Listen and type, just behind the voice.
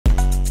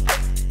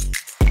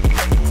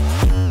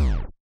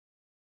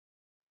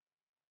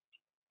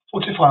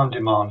Fortify On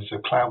Demand is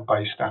a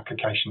cloud-based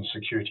application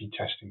security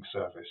testing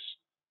service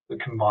that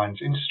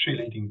combines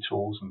industry-leading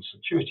tools and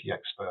security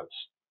experts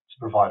to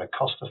provide a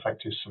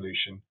cost-effective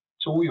solution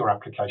to all your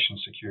application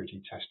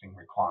security testing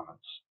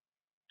requirements.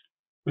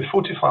 With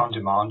Fortify On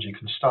Demand, you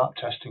can start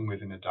testing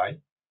within a day,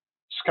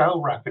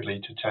 scale rapidly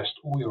to test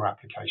all your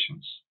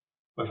applications,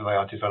 whether they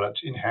are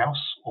developed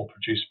in-house or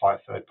produced by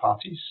third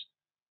parties,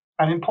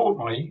 and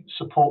importantly,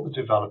 support the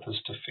developers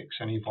to fix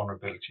any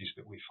vulnerabilities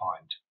that we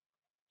find.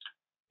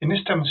 In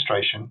this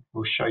demonstration,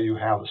 we'll show you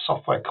how the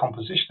software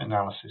composition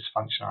analysis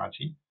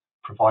functionality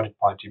provided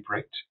by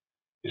Debricked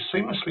is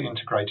seamlessly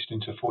integrated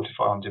into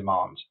Fortify On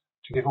Demand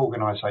to give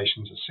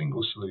organizations a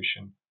single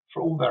solution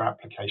for all their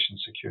application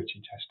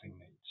security testing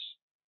needs.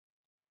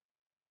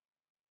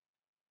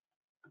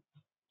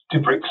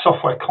 Debricked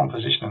software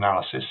composition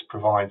analysis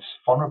provides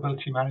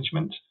vulnerability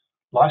management,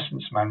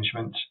 license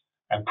management,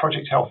 and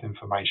project health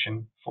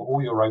information for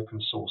all your open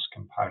source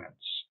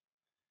components.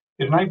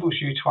 It enables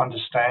you to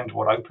understand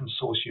what open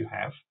source you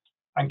have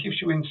and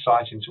gives you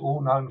insight into all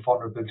known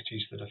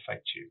vulnerabilities that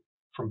affect you,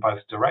 from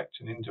both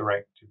direct and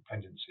indirect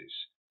dependencies.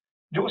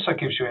 It also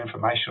gives you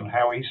information on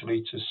how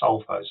easily to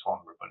solve those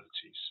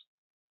vulnerabilities.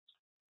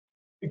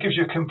 It gives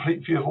you a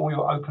complete view of all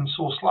your open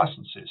source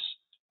licenses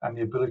and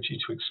the ability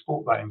to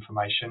export that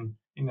information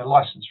in the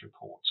license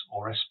report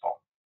or SBOM.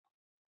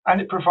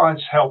 And it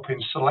provides help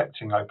in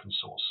selecting open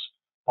source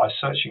by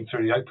searching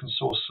through the Open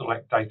Source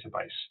Select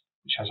database,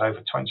 which has over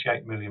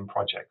 28 million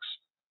projects,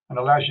 and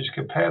allows you to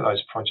compare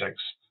those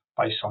projects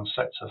based on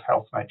sets of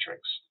health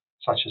metrics,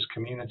 such as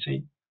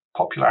community,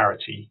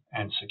 popularity,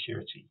 and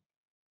security.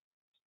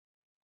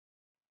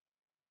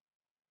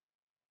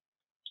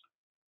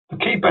 The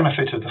key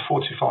benefit of the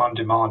Fortify On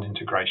Demand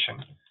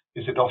integration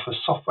is it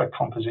offers software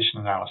composition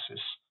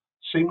analysis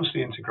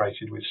seamlessly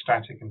integrated with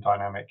static and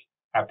dynamic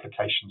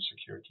application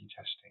security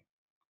testing.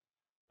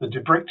 The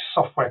Debricked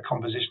software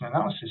composition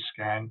analysis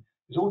scan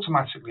is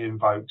automatically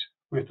invoked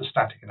with the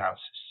static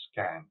analysis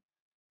scan.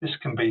 This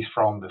can be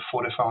from the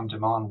Fortify On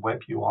Demand web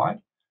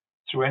UI,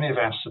 through any of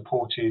our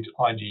supported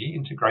IDE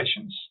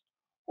integrations,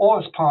 or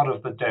as part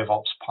of the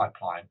DevOps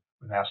pipeline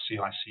with our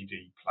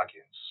CI/CD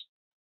plugins.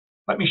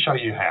 Let me show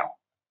you how.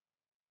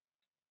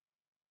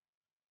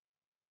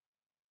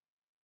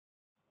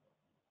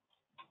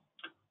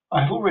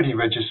 I have already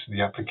registered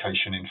the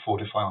application in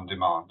Fortify On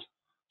Demand,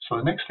 so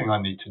the next thing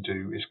I need to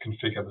do is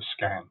configure the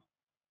scan.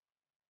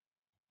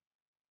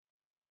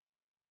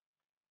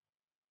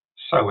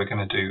 So we're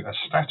going to do a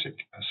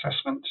static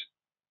assessment.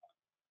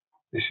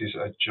 This is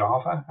a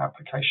Java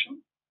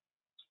application,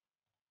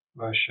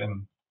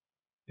 version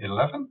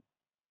 11.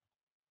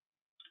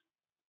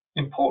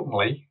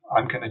 Importantly,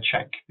 I'm going to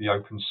check the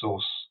open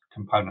source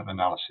component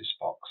analysis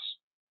box.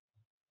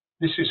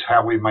 This is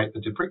how we make the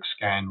Debricked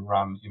scan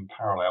run in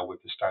parallel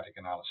with the static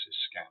analysis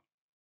scan.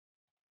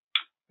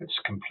 Let's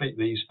complete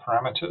these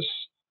parameters,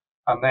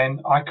 and then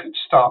I could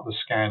start the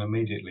scan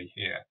immediately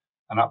here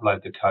and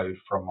upload the code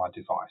from my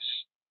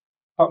device.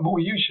 But more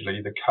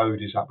usually, the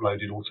code is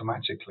uploaded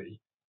automatically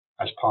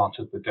as part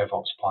of the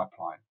DevOps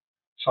pipeline.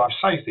 So I've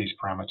saved these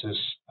parameters,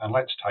 and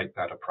let's take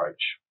that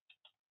approach.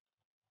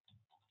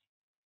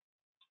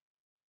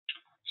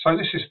 So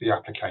this is the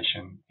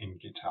application in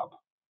GitHub.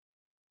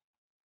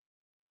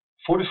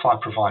 Fortify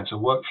provides a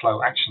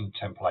workflow action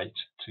template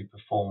to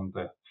perform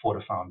the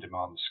Fortify On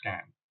Demand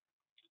scan.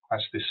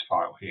 That's this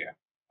file here.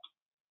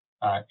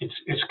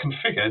 It's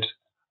configured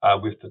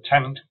with the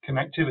tenant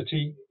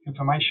connectivity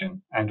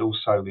information and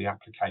also the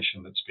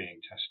application that's being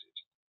tested.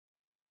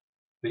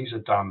 These are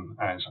done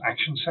as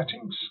action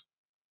settings.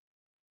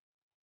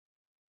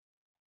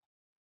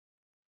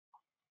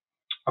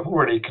 I've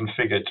already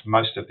configured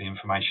most of the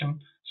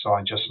information, so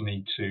I just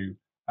need to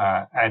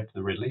add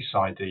the release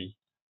ID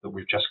that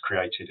we've just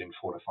created in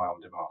Fortify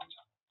On Demand.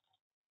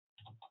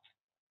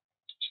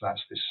 So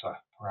that's this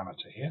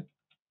parameter here.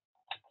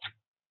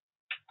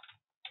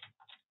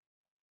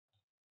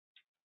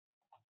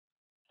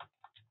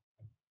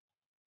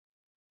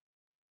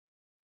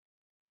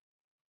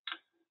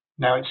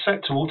 Now it's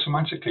set to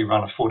automatically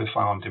run a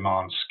Fortify On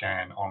Demand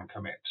scan on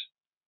commit,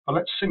 but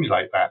let's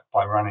simulate that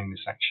by running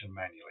this action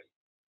manually.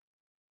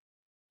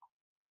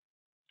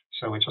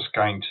 So we're just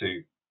going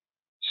to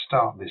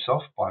start this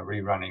off by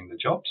rerunning the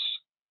jobs.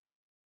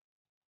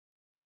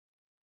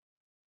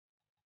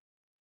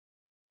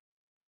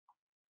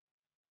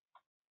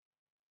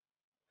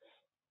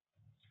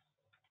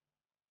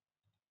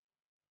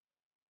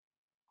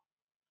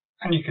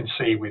 And you can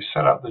see we've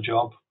set up the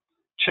job,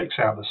 checks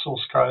out the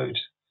source code,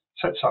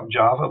 sets up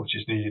Java, which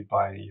is needed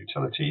by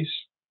utilities,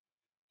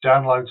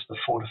 downloads the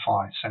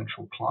Fortify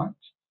Central Client,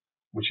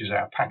 which is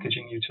our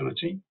packaging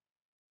utility.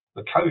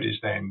 The code is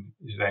then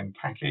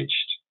packaged.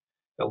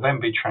 It'll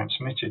then be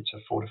transmitted to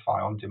Fortify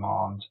On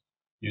Demand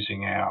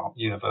using our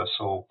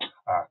universal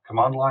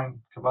command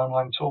line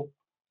tool,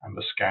 and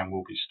the scan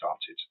will be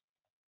started.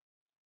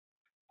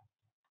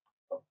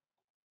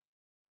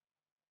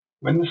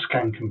 When the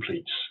scan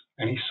completes,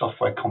 any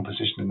software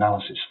composition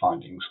analysis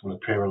findings will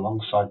appear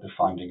alongside the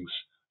findings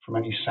from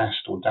any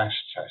SAST or DAST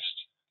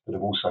test that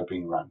have also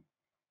been run.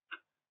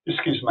 This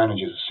gives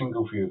managers a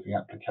single view of the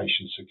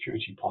application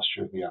security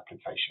posture of the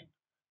application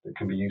that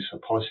can be used for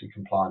policy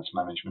compliance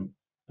management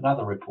and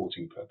other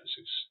reporting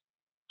purposes.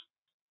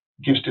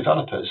 It gives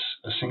developers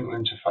a single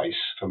interface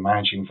for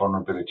managing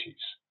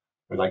vulnerabilities,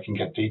 where they can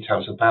get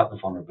details about the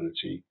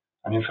vulnerability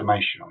and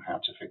information on how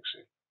to fix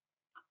it.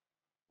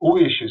 All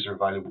the issues are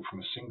available from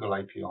a single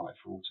API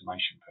for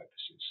automation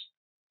purposes.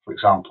 For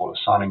example,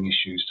 assigning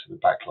issues to the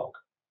backlog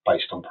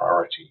based on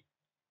priority.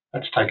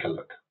 Let's take a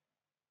look.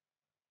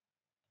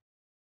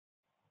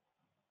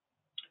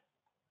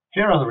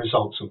 Here are the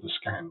results of the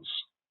scans.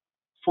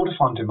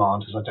 Fortify on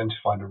Demand has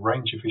identified a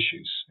range of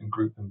issues and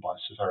grouped them by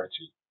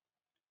severity.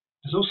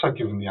 It has also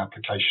given the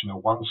application a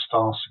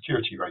 1-star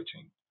security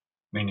rating,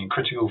 meaning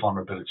critical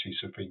vulnerabilities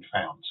have been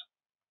found.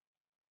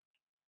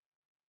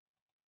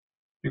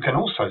 You can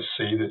also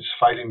see that it's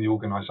failing the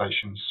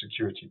organization's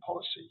security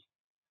policy.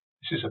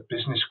 This is a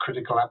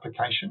business-critical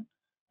application,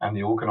 and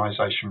the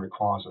organization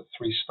requires a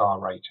 3-star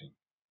rating.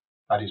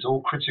 That is,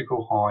 all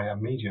critical, high,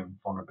 and medium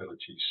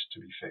vulnerabilities to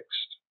be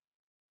fixed.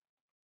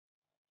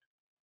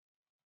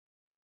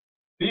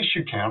 The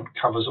issue count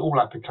covers all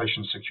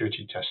application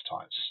security test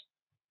types.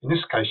 In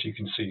this case, you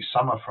can see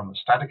some are from the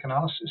static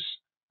analysis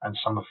and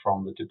some are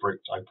from the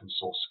Debricked open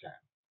source scan.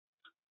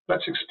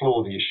 Let's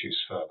explore the issues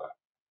further.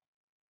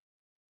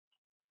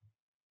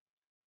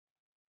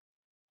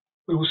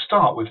 We will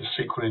start with the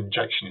SQL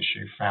injection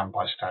issue found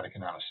by static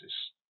analysis.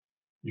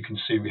 You can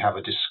see we have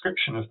a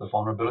description of the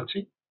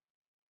vulnerability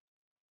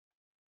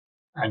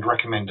and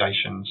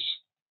recommendations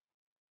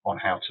on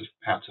how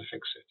to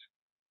fix it.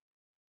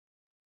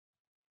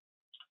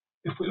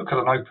 If we look at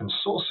an open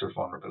source of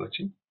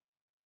vulnerability,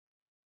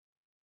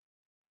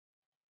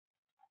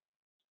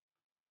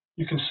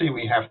 you can see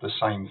we have the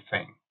same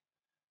thing.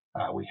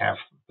 We have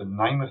the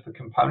name of the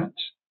component,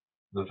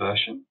 the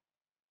version,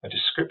 a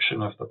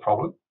description of the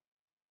problem,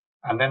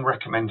 and then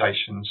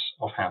recommendations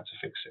of how to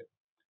fix it.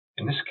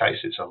 In this case,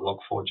 it's a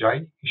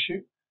log4j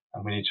issue,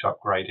 and we need to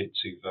upgrade it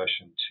to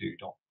version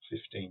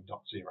 2.15.0.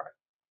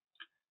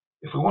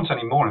 If we want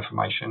any more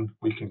information,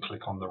 we can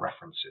click on the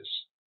references.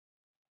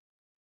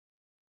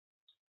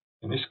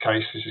 In this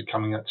case, this is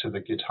coming up to the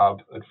GitHub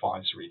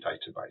advisory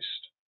database.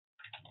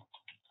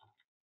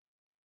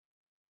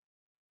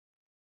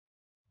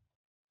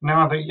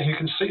 Now, you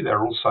can see there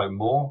are also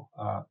more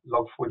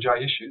log4j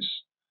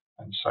issues,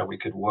 and so we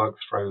could work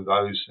through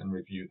those and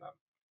review them.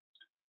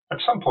 At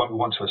some point, we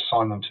want to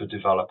assign them to a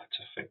developer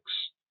to fix.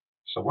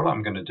 So what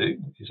I'm going to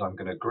do is I'm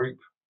going to group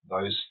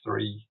those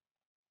 3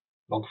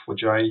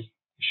 log4j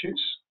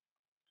issues.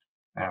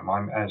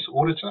 And as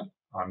auditor,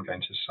 I'm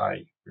going to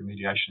say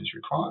remediation is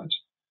required,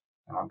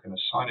 and I'm going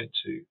to assign it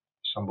to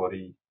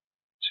somebody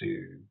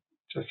to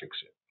fix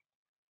it.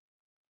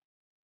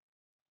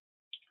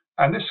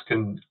 And this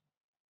can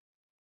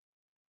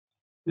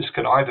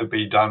either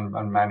be done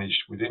and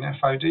managed within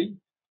FOD,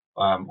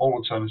 or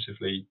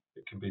alternatively,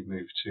 it can be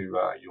moved to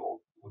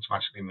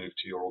automatically moved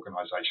to your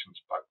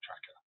organization's bug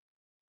tracker.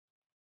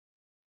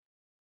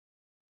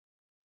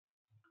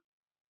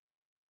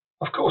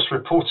 Of course,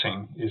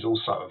 reporting is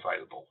also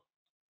available.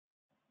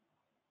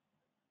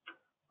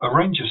 A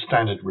range of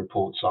standard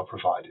reports are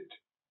provided.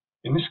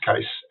 In this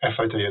case,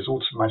 FOD has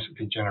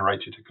automatically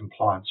generated a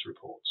compliance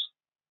report.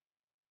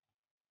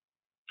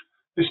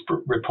 This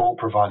report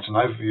provides an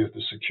overview of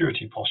the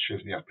security posture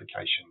of the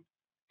application,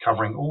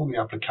 covering all the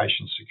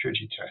application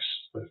security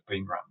tests that have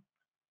been run.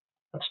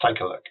 Let's take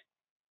a look.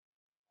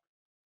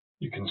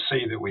 You can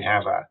see that we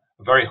have a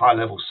very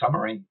high-level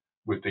summary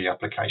with the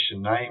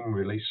application name,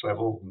 release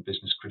level, and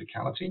business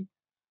criticality,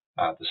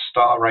 the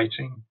star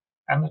rating,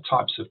 and the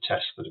types of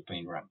tests that have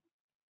been run.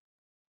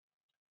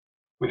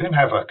 We then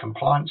have a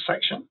compliance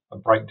section, a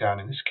breakdown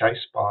in this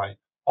case by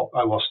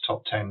OWASP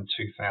Top 10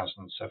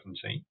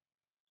 2017,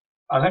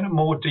 and then a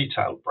more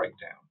detailed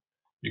breakdown.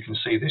 You can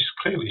see this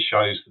clearly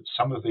shows that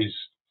some of these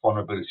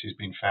vulnerabilities have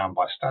been found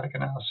by static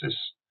analysis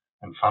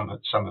and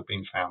some have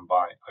been found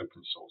by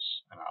open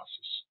source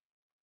analysis.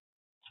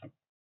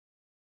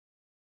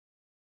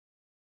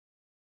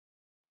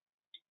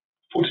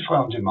 Fortify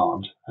on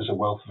Demand has a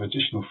wealth of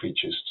additional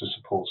features to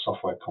support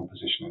software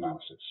composition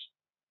analysis.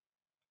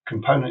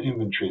 Component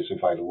inventory is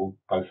available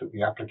both at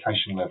the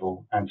application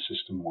level and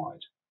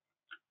system-wide.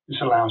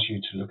 This allows you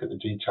to look at the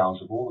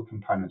details of all the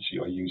components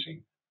you are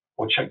using,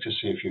 or check to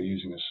see if you're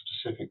using a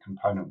specific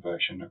component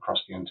version across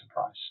the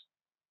enterprise.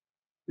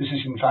 This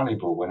is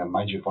invaluable when a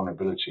major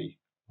vulnerability,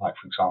 like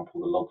for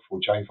example the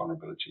log4j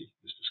vulnerability,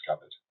 is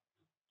discovered.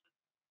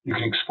 You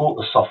can export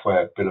the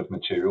software bill of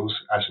materials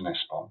as an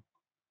SBOM.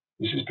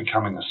 This is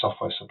becoming a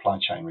software supply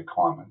chain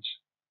requirement.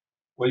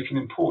 Or you can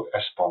import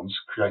SBOMs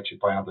created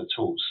by other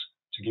tools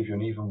to give you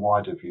an even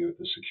wider view of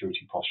the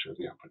security posture of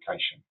the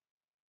application.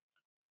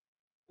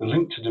 The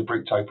link to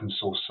Debricked Open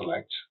Source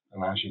Select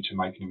allows you to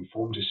make an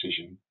informed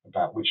decision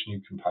about which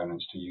new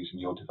components to use in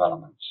your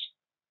developments.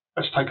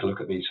 Let's take a look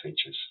at these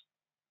features.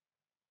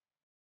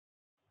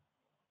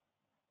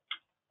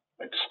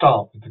 Let's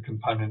start with the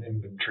component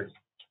inventory.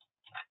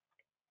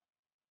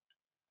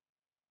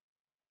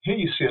 Here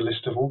you see a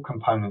list of all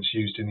components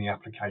used in the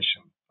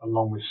application,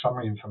 along with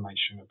summary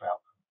information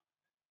about them.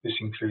 This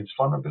includes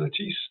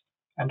vulnerabilities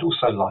and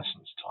also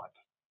license type.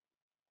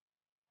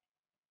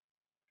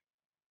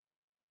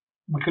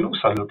 We can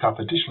also look up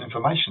additional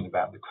information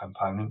about the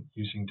component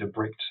using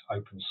Debricked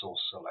Open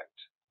Source Select.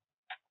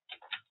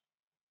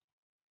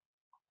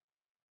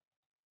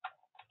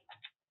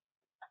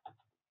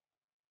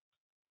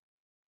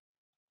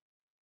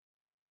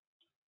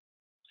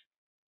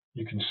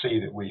 You can see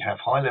that we have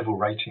high-level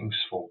ratings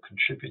for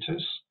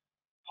contributors,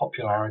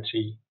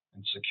 popularity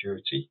and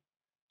security,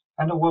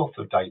 and a wealth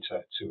of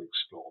data to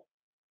explore.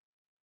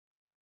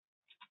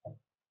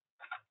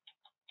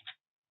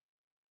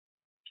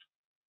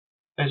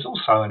 There's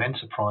also an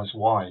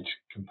enterprise-wide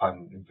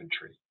component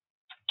inventory.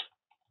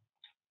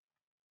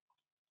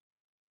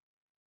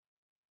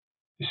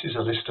 This is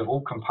a list of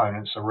all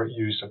components that are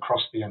used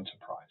across the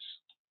enterprise.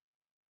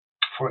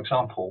 For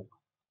example,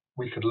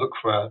 we could look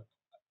for a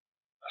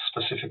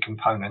specific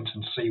component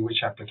and see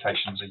which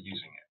applications are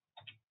using it.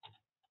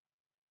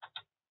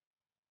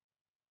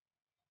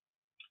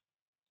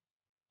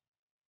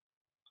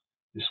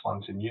 This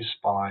one's in use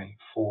by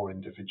 4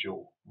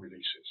 individual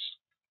releases.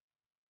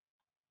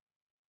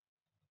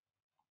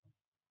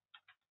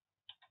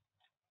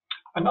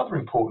 Another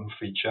important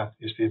feature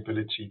is the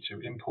ability to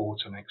import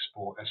and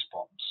export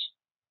SBOMs.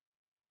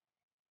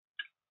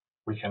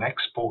 We can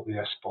export the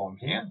SBOM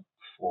here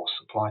for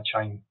supply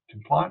chain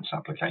compliance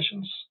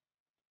applications.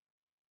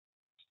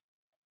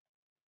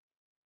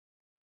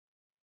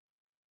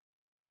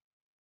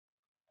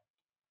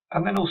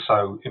 And then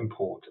also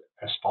import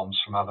SBOMs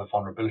from other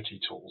vulnerability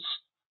tools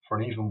for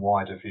an even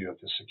wider view of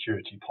the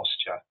security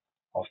posture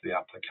of the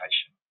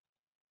application.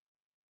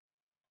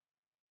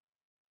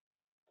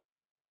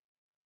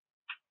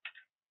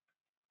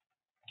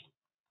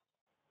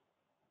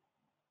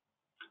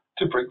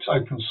 Debricked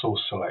Open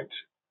Source Select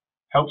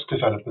helps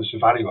developers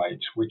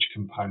evaluate which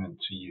component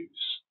to use.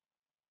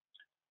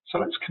 So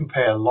let's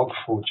compare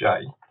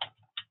log4j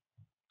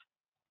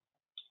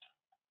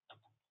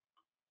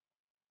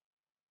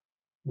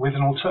with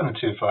an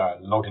alternative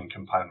logging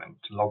component,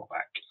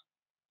 logback.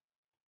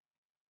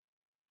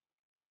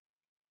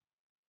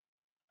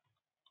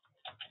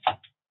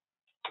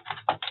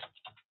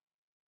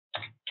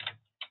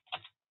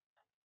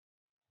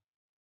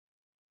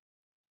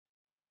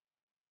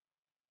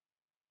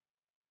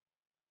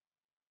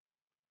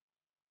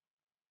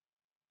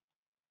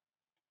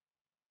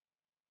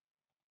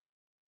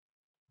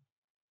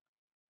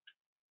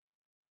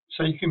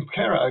 So you can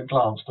compare at a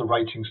glance the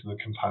ratings of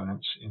the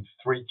components in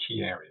 3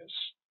 key areas: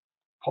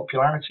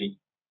 popularity,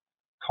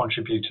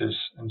 contributors,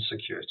 and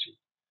security.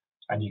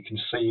 And you can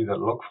see that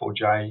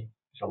log4j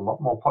is a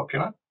lot more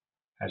popular,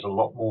 has a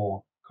lot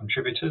more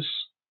contributors,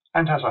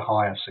 and has a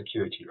higher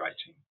security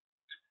rating.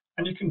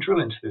 And you can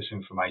drill into this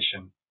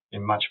information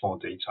in much more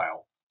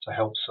detail to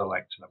help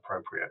select an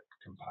appropriate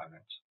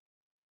component.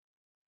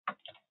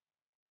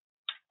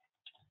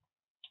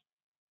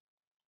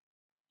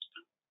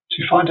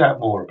 To find out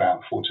more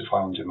about Fortify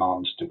On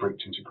Demand's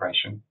Debricked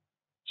integration,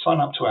 sign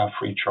up to our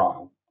free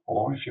trial,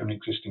 or if you're an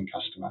existing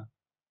customer,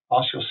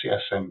 ask your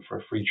CSM for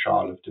a free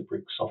trial of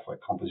Debricked software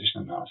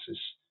composition analysis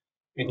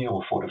in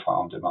your Fortify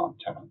On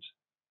Demand tenant.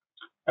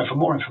 And for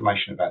more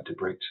information about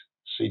Debricked,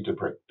 see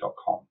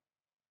Debricked.com.